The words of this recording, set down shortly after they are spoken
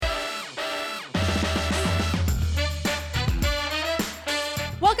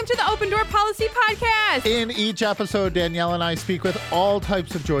to the Open Door Policy Podcast. In each episode, Danielle and I speak with all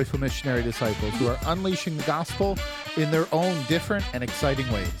types of joyful missionary disciples who are unleashing the gospel in their own different and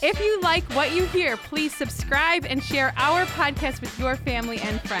exciting ways. If you like what you hear, please subscribe and share our podcast with your family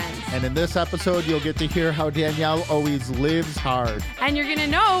and friends. And in this episode, you'll get to hear how Danielle always lives hard. And you're going to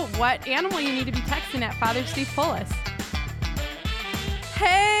know what animal you need to be texting at Father Steve Pullis.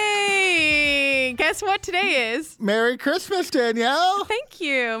 Hey, guess what today is? Merry Christmas, Danielle. Thank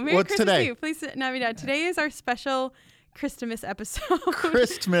you. Merry What's Christmas today? to you. Please, Navidad. Today is our special Christmas episode.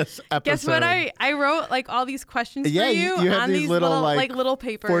 Christmas episode. Guess what? I wrote like all these questions for you you have on these these little little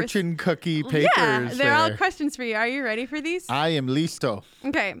papers. fortune cookie papers. Yeah, they're all there. questions for you. Are you ready for these? I am listo.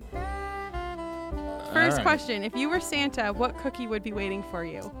 Okay. First right. question. If you were Santa, what cookie would be waiting for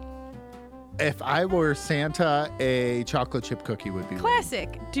you? If I were Santa, a chocolate chip cookie would be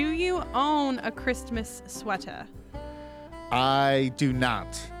Classic. Do you own a Christmas sweater? I do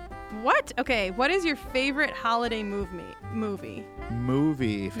not. What? Okay. What is your favorite holiday movie?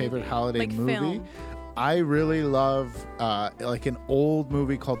 Favorite holiday Like movie? film. I really love like an old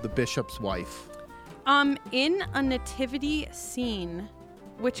movie called The Bishop's Wife. In a nativity scene,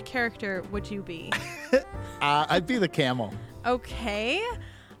 which character would you be? I'd be the camel. Okay.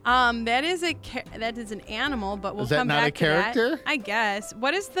 That is an animal, but we'll Is that come not back a character? to that. I guess.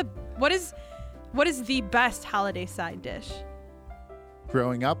 What is the best holiday side dish?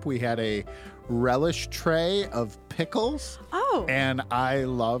 Growing up, we had a relish tray of pickles. Oh. And I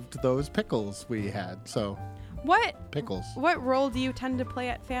loved those pickles we had. So, pickles. What role do you tend to play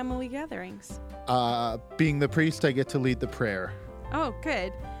at family gatherings? Being the priest, I get to lead the prayer. Oh,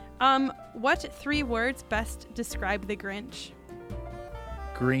 good. What 3 words best describe the Grinch?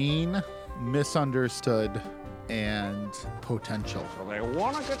 Green, misunderstood, and potential. Well, they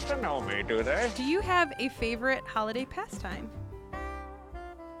want to get to know me, do they? Do you have a favorite holiday pastime?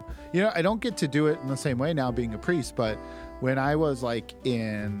 You know, I don't get to do it in the same way now being a priest, but when I was like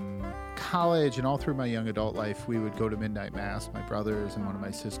in college and all through my young adult life, we would go to midnight mass, my brothers and one of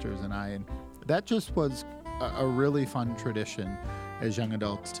my sisters and I, and that just was a really fun tradition as young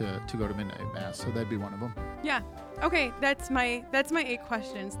adults to go to midnight mass. So that'd be one of them. Yeah. Okay, that's my 8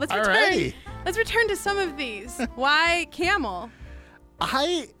 questions. Let's Alrighty. return to some of these. Why camel?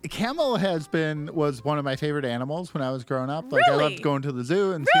 Camel was one of my favorite animals when I was growing up. Like Really? I loved going to the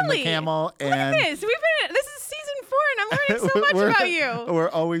zoo and seeing the camel. Look And at this. This is season 4 and I'm learning so much about you. We're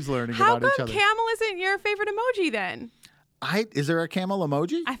always learning How about each come other. camel isn't your favorite emoji then? Is there a camel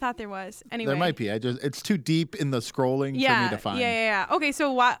emoji? I thought there was. Anyway. There might be. It's too deep in the scrolling for me to find. Yeah. Okay,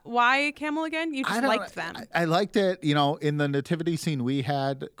 so why camel again? You just liked them. I liked it. You know, in the nativity scene we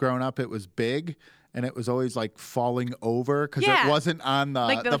had growing up, it was big. And it was always like falling over because Yeah. it wasn't on the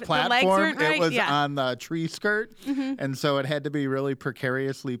Like the legs platform. weren't right? It was Yeah. on the tree skirt. And so it had to be really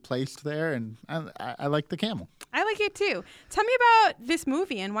precariously placed there. And I like the camel. I like it too. Tell me about this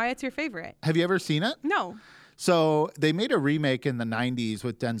movie and why it's your favorite. Have you ever seen it? No. So they made a remake in the 90s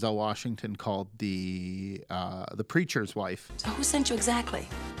with Denzel Washington called The Preacher's Wife. So who sent you exactly?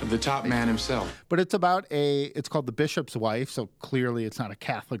 The top man himself. But it's called The Bishop's Wife, so clearly it's not a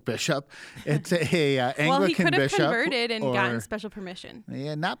Catholic bishop. It's a Anglican Well, he could have bishop. converted and or- gotten special permission.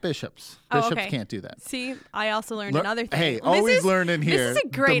 Yeah, not bishops. Oh, Bishops okay. can't do that. See, I also learned another thing. Hey, This always is- learning here. This is a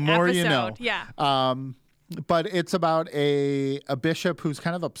great the more episode. you know. Yeah. But it's about a bishop who's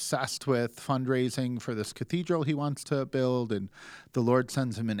kind of obsessed with fundraising for this cathedral he wants to build, and the Lord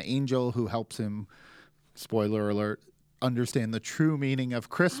sends him an angel who helps him, spoiler alert, understand the true meaning of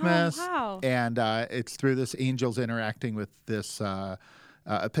Christmas. Oh, wow. And it's through this angel's interacting with this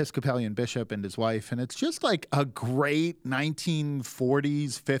Episcopalian bishop and his wife, and it's just like a great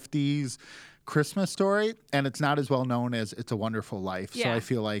 1940s, 50s Christmas story, and it's not as well known as It's a Wonderful Life. Yeah. So I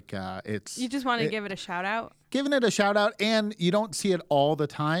feel like it's... You just want to give it a shout out? Giving it a shout out, and you don't see it all the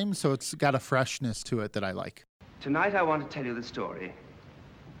time, so it's got a freshness to it that I like. Tonight I want to tell you the story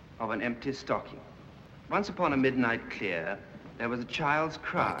of an empty stocking. Once upon a midnight clear, there was a child's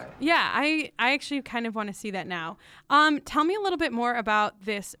cry. Yeah, I actually kind of want to see that now. Tell me a little bit more about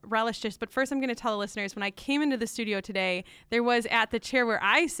this relish dish, but first I'm going to tell the listeners, when I came into the studio today, there was at the chair where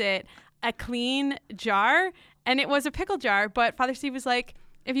I sit a clean jar, and it was a pickle jar, but Father Steve was like,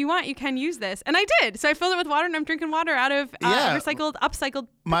 if you want, you can use this. And I did. So I filled it with water, and I'm drinking water out of upcycled pickle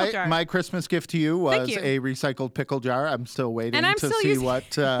jar. My Christmas gift to you was you. a recycled pickle jar. I'm still waiting And I'm to still see using- what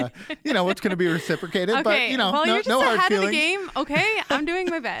what's going to be reciprocated. Okay, But well, you're just no hard ahead feelings. of the game. Okay, I'm doing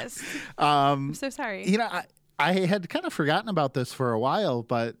my best. I'm so sorry. I had kind of forgotten about this for a while,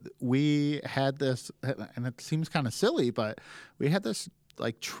 but we had this, and it seems kind of silly, but we had this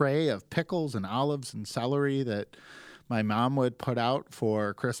like tray of pickles and olives and celery that my mom would put out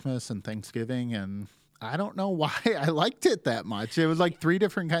for Christmas and Thanksgiving, and I don't know why I liked it that much. It was like 3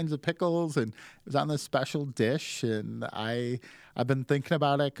 different kinds of pickles, and it was on this special dish, and I've been thinking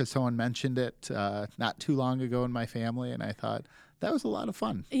about it because someone mentioned it not too long ago in my family, and I thought that was a lot of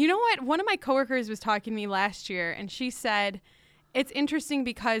fun. You know what? One of my coworkers was talking to me last year, and she said it's interesting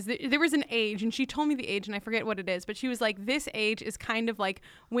because there was an age, and she told me the age, and I forget what it is, but she was like, this age is kind of like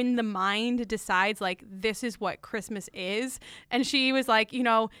when the mind decides, like, this is what Christmas is. And she was like,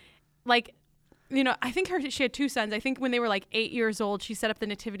 I think she had 2 sons. I think when they were like 8 years old, she set up the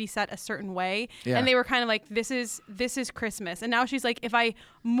nativity set a certain way. Yeah. And they were kind of like, this is Christmas. And now she's like, if I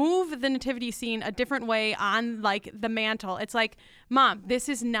move the nativity scene a different way on like the mantle, it's like, Mom, this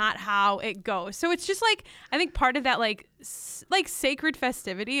is not how it goes. So it's just like, I think part of that like sacred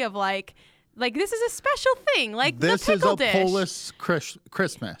festivity of like this is a special thing. Like this the pickle is a dish. Polish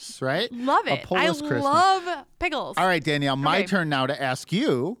Christmas, right? Love it. A Polish Christmas. Love pickles. All right, Danielle, my Okay. turn now to ask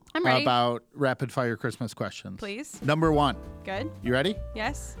you I'm ready. about rapid fire Christmas questions. Please. Number 1. Good. You ready?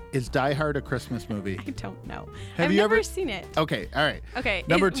 Yes. Is Die Hard a Christmas movie? I don't know. Have I've you never ever- seen it. Okay, all right. Okay.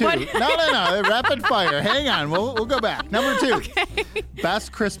 Number is- 2. what- No. Rapid fire. Hang on. We'll go back. Number 2.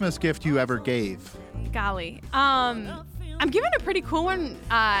 Best Christmas gift you ever gave? Golly. I'm giving a pretty cool one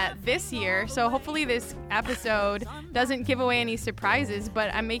this year, so hopefully this episode doesn't give away any surprises,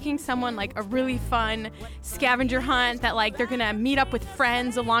 but I'm making someone like a really fun scavenger hunt that like they're gonna meet up with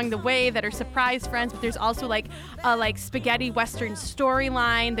friends along the way that are surprise friends, but there's also like a like spaghetti western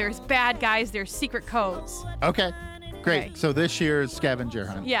storyline, there's bad guys, there's secret codes. Okay, great. Okay. So this year's scavenger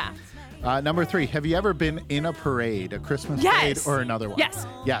hunt. Yeah. Number 3, have you ever been in a parade, a Christmas Yes. parade or another one? Yes.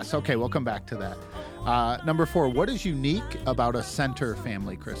 Yes, okay, we'll come back to that. Number 4, what is unique about a Center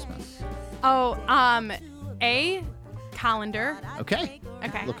family Christmas? Oh, a calendar. Okay.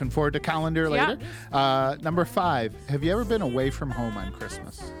 Okay. Looking forward to calendar Yeah. later. Number 5, have you ever been away from home on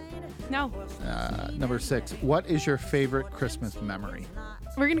Christmas? No. Number 6, what is your favorite Christmas memory?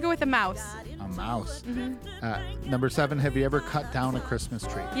 We're gonna go with a mouse. A mouse. Mm-hmm. Number 7, have you ever cut down a Christmas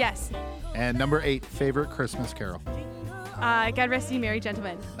tree? Yes. And number 8, favorite Christmas carol? God rest ye merry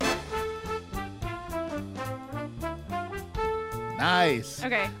gentlemen. Nice.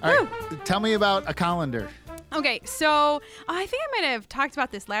 Okay. All right. Tell me about a calendar. Okay, so I think I might have talked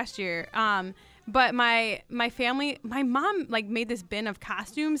about this last year. But my family, my mom like made this bin of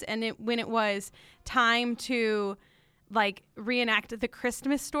costumes, and when it was time to like reenact the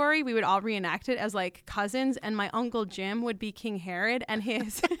Christmas story, we would all reenact it as like cousins, and my Uncle Jim would be King Herod, and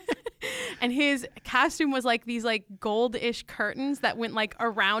his and his costume was like these like goldish curtains that went like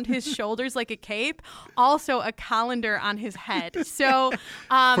around his shoulders like a cape, also a calendar on his head. So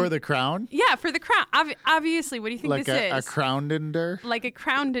For the crown? yeah, for the crown. Obviously, what do you think Like this a is? crownender? Like a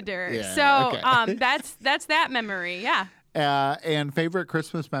crowneder. Yeah, So okay. that's that memory. Yeah. And favorite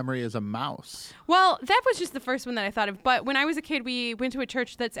Christmas memory is a mouse. Well, that was just the first one that I thought of. But when I was a kid, we went to a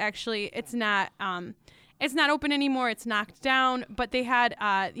church that's actually it's not open anymore. It's knocked down. But they had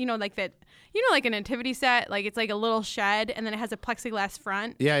like that. Like a nativity set, like it's like a little shed, and then it has a plexiglass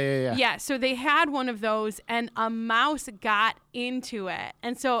front. Yeah. Yeah, so they had one of those, and a mouse got into it.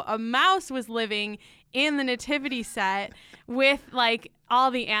 And so a mouse was living in the nativity set with like all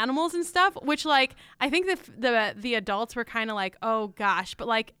the animals and stuff, which like I think the adults were kind of like, oh gosh, but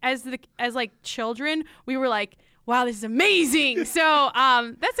like as like children, we were like, wow, this is amazing. So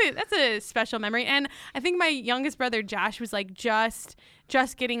that's a special memory. And I think my youngest brother Josh was like just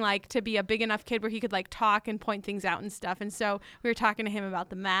getting like to be a big enough kid where he could like talk and point things out and stuff. And so we were talking to him about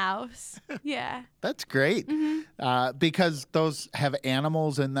the mouse. Yeah. That's great. Because those have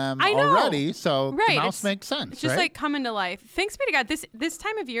animals in them I know. already, so Right. the mouse makes sense, It's just right? like coming to life. Thanks be to God. This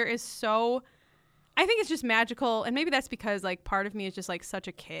time of year is so, I think it's just magical. And maybe that's because like part of me is just like such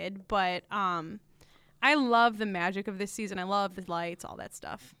a kid, but I love the magic of this season. I love the lights, all that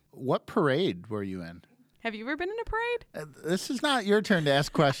stuff. What parade were you in? Have you ever been in a parade? This is not your turn to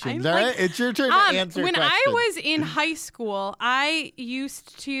ask questions, I'm all like- right? It's your turn to answer when questions. I was in high school, I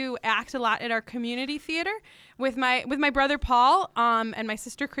used to act a lot at our community theater with my brother Paul and my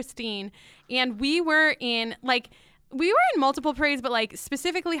sister Christine, and we were in multiple parades, but like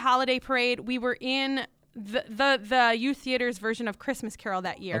specifically holiday parade. We were in the youth theater's version of Christmas Carol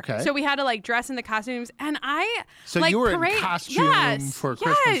that year. Okay. So we had to like dress in the costumes, and So like, you were parade, in costume yes, for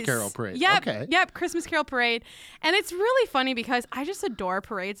Christmas yes. Carol parade. Yep, Okay. Yep, Christmas Carol parade. And it's really funny because I just adore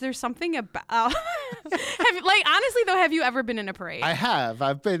parades. There's something about Honestly though, have you ever been in a parade? I have.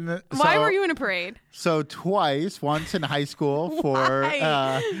 I've been. Why were you in a parade? So twice. Once in high school for.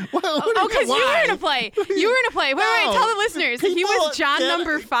 Why? Because Because you were in a play. You were in a play. Wait, tell the listeners. He was John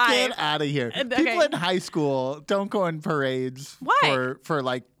number 5. Get out of here. Okay. People in high school don't go in parades. Why? For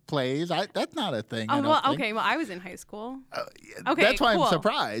like plays. That's not a thing. Oh, well, okay. Well, I was in high school. Okay, That's why cool. I'm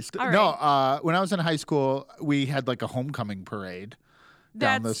surprised. All No, when I was in high school, we had like a homecoming parade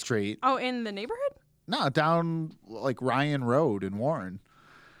down the street. Oh, in the neighborhood? No, down like Ryan Road in Warren.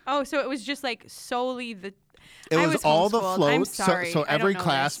 Oh, so it was just like solely the. It I was was all the homeschooled. floats. I'm sorry. So I don't every know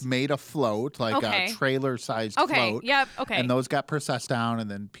class this. made a float, like Okay. a trailer-sized Okay. float. Yep. Okay. And those got processed down,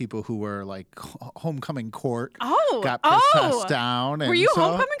 and then people who were like homecoming court Oh. got Oh. processed down. And Were you so,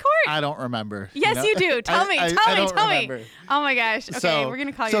 homecoming court? I don't remember. Yes, you do. Tell me. I don't Tell me. remember. Oh my gosh. Okay, So- we're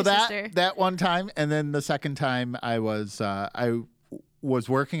gonna call so your that, sister. that one time, and then the second time I was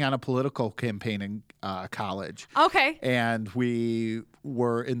working on a political campaign in college. Okay. And we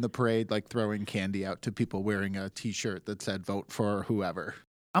were in the parade, like throwing candy out to people wearing a T-shirt that said "Vote for whoever."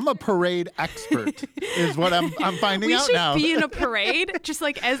 I'm a parade expert, is what I'm finding We out should now. be in a parade, just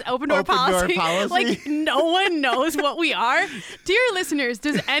like as open door Open door policy. policy. Like no one knows what we are. Dear listeners,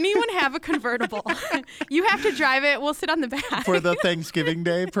 does anyone have a convertible? You have to drive it. We'll sit on the back. For the Thanksgiving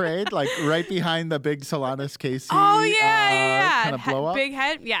Day parade, like right behind the big Solanus Casey. Oh yeah. Kind of blow up. Big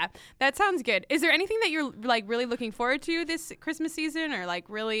head. Yeah, that sounds good. Is there anything that you're like really looking forward to this Christmas season, or like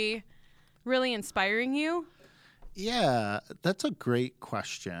really, really inspiring you? Yeah, that's a great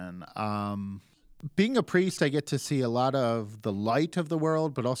question. Being a priest, I get to see a lot of the light of the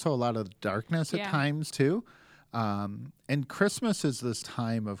world, but also a lot of the darkness at Yeah. times too. And Christmas is this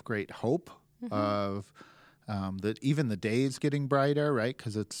time of great hope, of that even the day is getting brighter, right?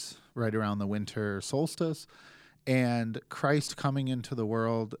 Because it's right around the winter solstice. And Christ coming into the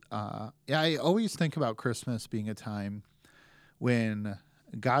world. I always think about Christmas being a time when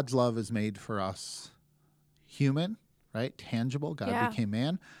God's love is made for us human, right? Tangible. God Yeah. became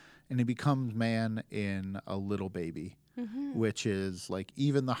man, and he becomes man in a little baby, which is like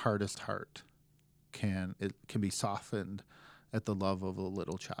even the hardest heart can be softened at the love of a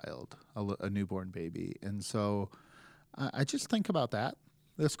little child, a newborn baby. And so I just think about that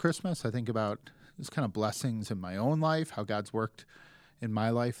this Christmas. I think about these kind of blessings in my own life, how God's worked in my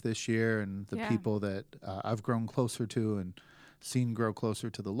life this year, and the Yeah. people that I've grown closer to and seen grow closer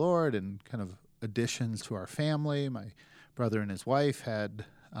to the Lord, and kind of additions to our family. My brother and his wife had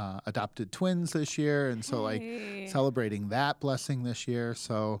adopted twins this year, and so Hey. like celebrating that blessing this year.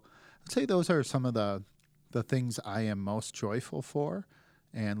 So I'd say those are some of the things I am most joyful for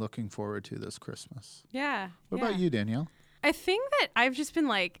and looking forward to this Christmas. Yeah. What yeah. about you, Danielle? I think that I've just been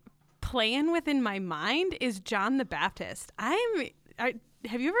like playing within my mind is John the Baptist.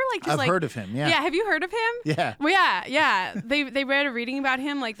 Have you ever like just I've like heard of him. Yeah. have you heard of him? Yeah. Well, yeah. They read a reading about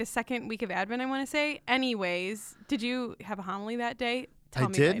him like the second week of Advent, I want to say. Anyways, did you have a homily that day? Tell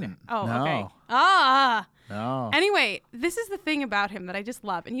me later. didn't. Oh, No. okay. Ah. No. Anyway, this is the thing about him that I just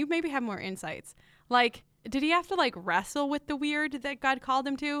love, and you maybe have more insights. Like, did he have to like wrestle with the weird that God called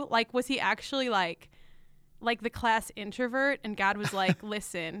him to? Like, was he actually like the class introvert, and God was like,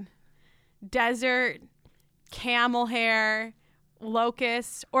 listen, desert, camel hair,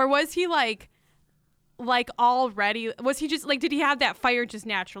 locusts, or was he like already, was he just like, did he have that fire just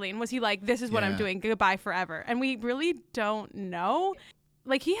naturally, and was he like, this is what I'm Yeah. doing, goodbye forever? And we really don't know.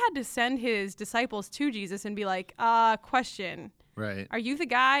 Like, he had to send his disciples to Jesus and be like, question, Right. are you the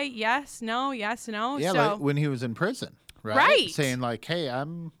guy? Yes, no, yes, no. Yeah, So like when he was in prison, right? Right. Saying like, "Hey,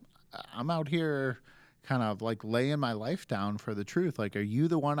 I'm out here kind of like laying my life down for the truth. Like, are you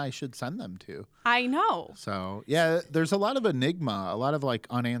the one I should send them to?" I know. So, yeah, there's a lot of enigma, a lot of like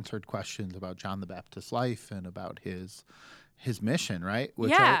unanswered questions about John the Baptist's life and about his mission, right?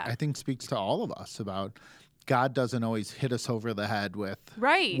 Which Yeah. I think speaks to all of us about God doesn't always hit us over the head with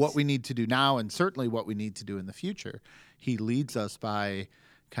Right. what we need to do now, and certainly what we need to do in the future. He leads us by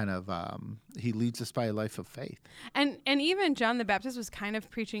he leads us by a life of faith. And even John the Baptist was kind of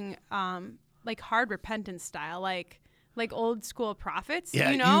preaching like hard repentance style, like old school prophets.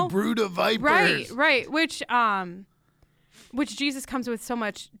 Yeah, you know, brood of vipers. right. Which Jesus comes with so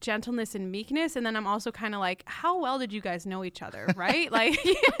much gentleness and meekness, and then I'm also kind of like, how well did you guys know each other, right? Like,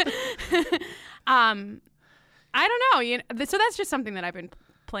 I don't know. So that's just something that I've been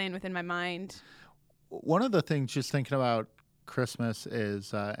playing with in my mind. One of the things, just thinking about Christmas,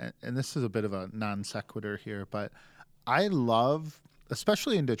 is, and this is a bit of a non sequitur here, but I love,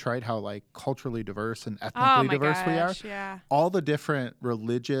 especially in Detroit, how like culturally diverse and Oh ethnically my diverse we are. gosh, yeah. All the different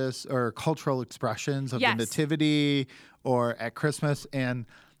religious or cultural expressions of Yes. the nativity or at Christmas, and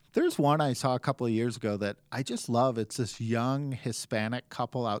There's one I saw a couple of years ago that I just love. It's this young Hispanic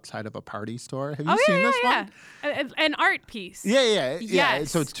couple outside of a party store. Have you seen this one? An art piece. Yeah.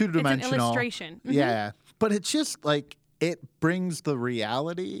 Yes. So it's two-dimensional. It's an illustration. Mhm. Yeah. But it's just like it brings the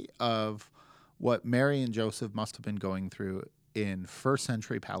reality of what Mary and Joseph must have been going through in first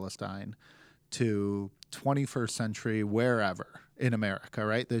century Palestine to 21st century wherever in America,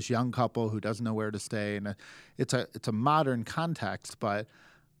 right? This young couple who doesn't know where to stay. And it's a modern context, but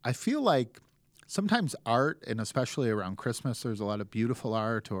I feel like sometimes art, and especially around Christmas, there's a lot of beautiful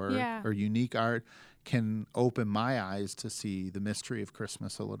art or unique art, can open my eyes to see the mystery of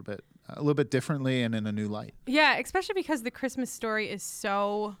Christmas a little bit differently and in a new light. Yeah, especially because the Christmas story is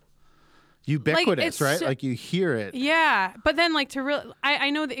so ubiquitous, right? So, like you hear it. Yeah, but then like I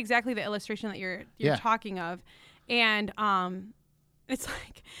know exactly the illustration that you're talking of, and it's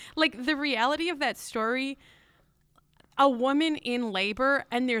like the reality of that story. A woman in labor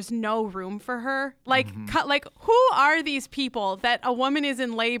and there's no room for her. Like, like who are these people that a woman is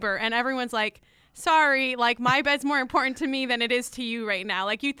in labor and everyone's like, sorry, like my bed's more important to me than it is to you right now.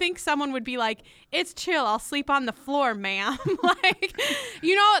 Like you think someone would be like, it's chill, I'll sleep on the floor, ma'am. Like,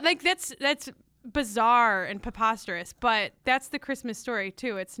 you know, like that's bizarre and preposterous, but that's the Christmas story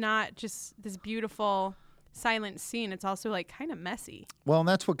too. It's not just this beautiful silent scene. It's also like kind of messy. Well, and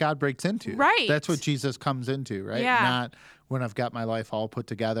that's what God breaks into. Right. That's what Jesus comes into, right? Yeah. Not when I've got my life all put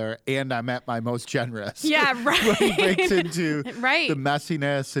together and I'm at my most generous. Yeah, right. When he breaks into right. the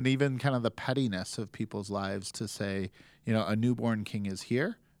messiness and even kind of the pettiness of people's lives to say, you know, a newborn king is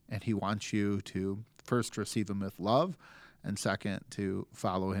here and he wants you to first receive him with love and second to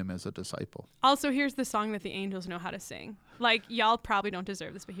follow him as a disciple. Also, here's the song that the angels know how to sing. Like, y'all probably don't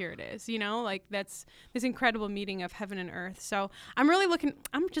deserve this, but here it is. You know, like that's this incredible meeting of heaven and earth. So I'm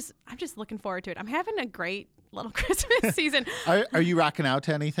just looking forward to it. I'm having a great little Christmas season. Are you rocking out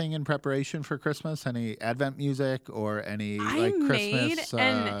to anything in preparation for Christmas? Any Advent music or any Christmas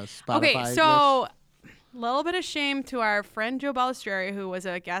Spotify? Okay, so a little bit of shame to our friend Joe Balistreri, who was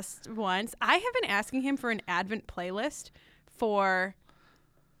a guest once. I have been asking him for an Advent playlist for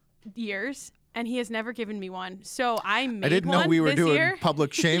years, and he has never given me one. So I made one. I didn't know we were doing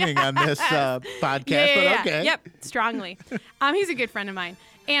public shaming on this podcast, but okay. Yep, strongly. He's a good friend of mine.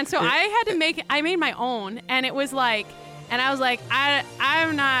 And so I made my own, and it was like, and I was like,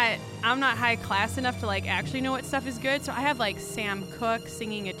 I'm not high class enough to like actually know what stuff is good. So I have like Sam Cooke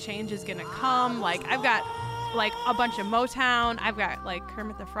singing "A Change Is Gonna Come." Like I've got like a bunch of Motown. I've got like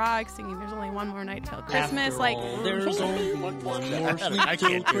Kermit the Frog singing "There's Only One More Night Till Christmas." Like there's only one more I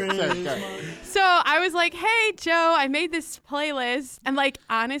can't do it. So I was like, "Hey Joe, I made this playlist," and like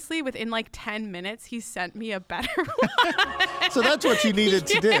honestly, within like 10 minutes, he sent me a better one. So that's what you needed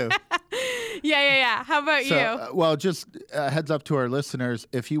to do. Yeah. How about you? Well, just heads up to our listeners,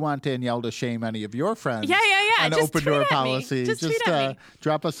 if you want Danielle to shame any of your friends on just open door policy, just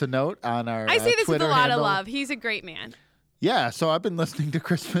drop us a note on our I say this Twitter with a lot handle. of love. He's a great man. Yeah, so I've been listening to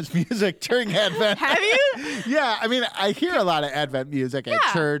Christmas music during Advent. Have you? Yeah, I mean, I hear a lot of Advent music at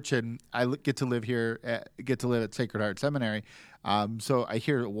church, and I get to live at Sacred Heart Seminary, so I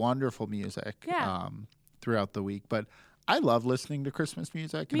hear wonderful music throughout the week. But I love listening to Christmas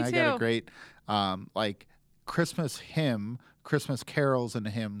music, and I got a great Christmas carols and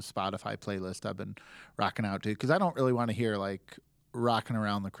hymns Spotify playlist I've been rocking out to, because I don't really want to hear like rocking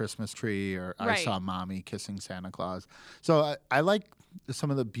around the Christmas tree or I saw mommy kissing Santa Claus. So I like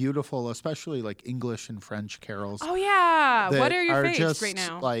some of the beautiful, especially like English and French carols. Oh yeah. What are your favorites right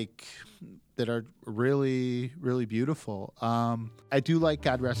now? Like that are really, really beautiful. I do like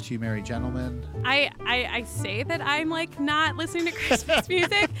God Rest You Merry Gentlemen. I say that I'm like not listening to Christmas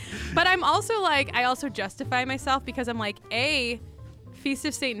music, but I'm also like, I also justify myself because I'm like, Feast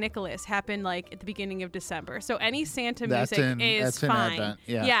of St. Nicholas happened like at the beginning of December. So any Santa music is fine. Advent,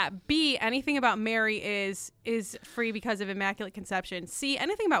 yeah. B, anything about Mary is free because of Immaculate Conception. C,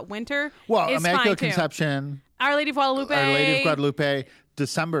 anything about winter is Immaculate fine Conception. Our Lady of Guadalupe. Our Lady of Guadalupe.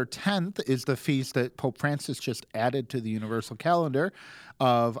 December 10th is the feast that Pope Francis just added to the universal calendar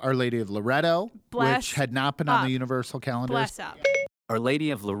of Our Lady of Loretto, which had not been on the universal calendar. Bless up. Our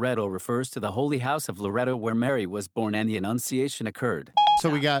Lady of Loretto refers to the Holy House of Loretto where Mary was born and the Annunciation occurred. So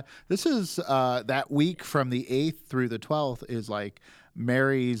we got, this is that week from the 8th through the 12th is like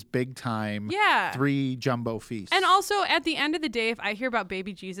Mary's big time 3 jumbo feasts. And also at the end of the day, if I hear about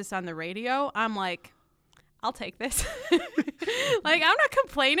baby Jesus on the radio, I'm like, I'll take this. Like, I'm not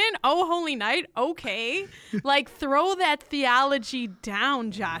complaining. Oh, holy night. Okay. Like, throw that theology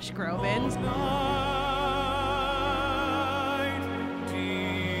down, Josh Groban.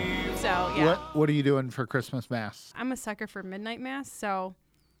 So, yeah. What are you doing for Christmas Mass? I'm a sucker for midnight mass, so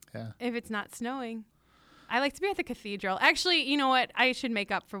Yeah. if it's not snowing. I like to be at the cathedral. Actually, you know what? I should make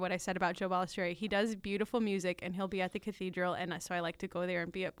up for what I said about Joe Balistrieri. He does beautiful music, and he'll be at the cathedral, and so I like to go there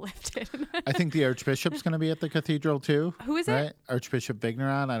and be uplifted. I think the Archbishop's going to be at the cathedral too. Who is right? it? Archbishop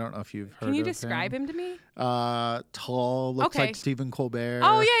Vigneron. I don't know if you've heard Can you of describe him to me? Tall, looks Okay. like Stephen Colbert.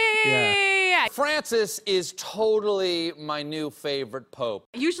 Oh, yeah. Francis is totally my new favorite pope.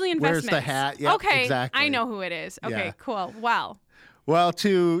 Usually Wears investments. the hat. Yep, okay, exactly. I know who it is. Okay, Yeah. cool. Wow. Well,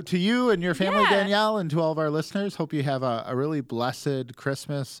 to you and your family, Yeah. Danielle, and to all of our listeners, hope you have a really blessed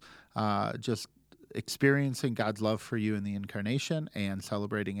Christmas, just experiencing God's love for you in the incarnation and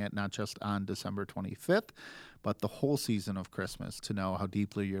celebrating it not just on December 25th, but the whole season of Christmas, to know how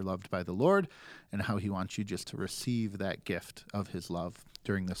deeply you're loved by the Lord and how he wants you just to receive that gift of his love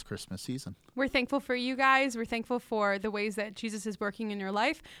during this Christmas season. We're thankful for you guys. We're thankful for the ways that Jesus is working in your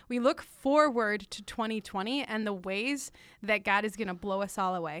life. We look forward to 2020 and the ways that God is going to blow us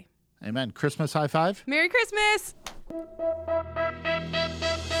all away. Amen. Christmas high five. Merry Christmas!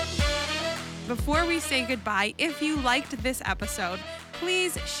 Before we say goodbye, if you liked this episode,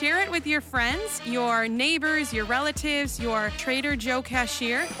 please share it with your friends, your neighbors, your relatives, your Trader Joe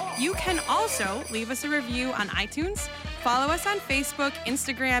cashier. You can also leave us a review on iTunes. Follow us on Facebook,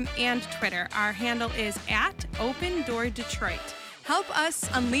 Instagram, and Twitter. Our handle is @OpenDoorDetroit. Help us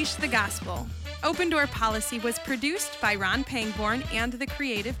unleash the gospel. Open Door Policy was produced by Ron Pangborn and the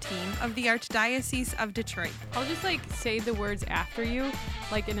creative team of the Archdiocese of Detroit. I'll just say the words after you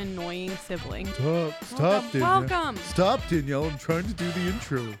like an annoying sibling. Stop, Danielle. Welcome. Stop, Danielle. I'm trying to do the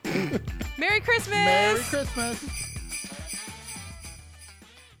intro. Merry Christmas! Merry Christmas.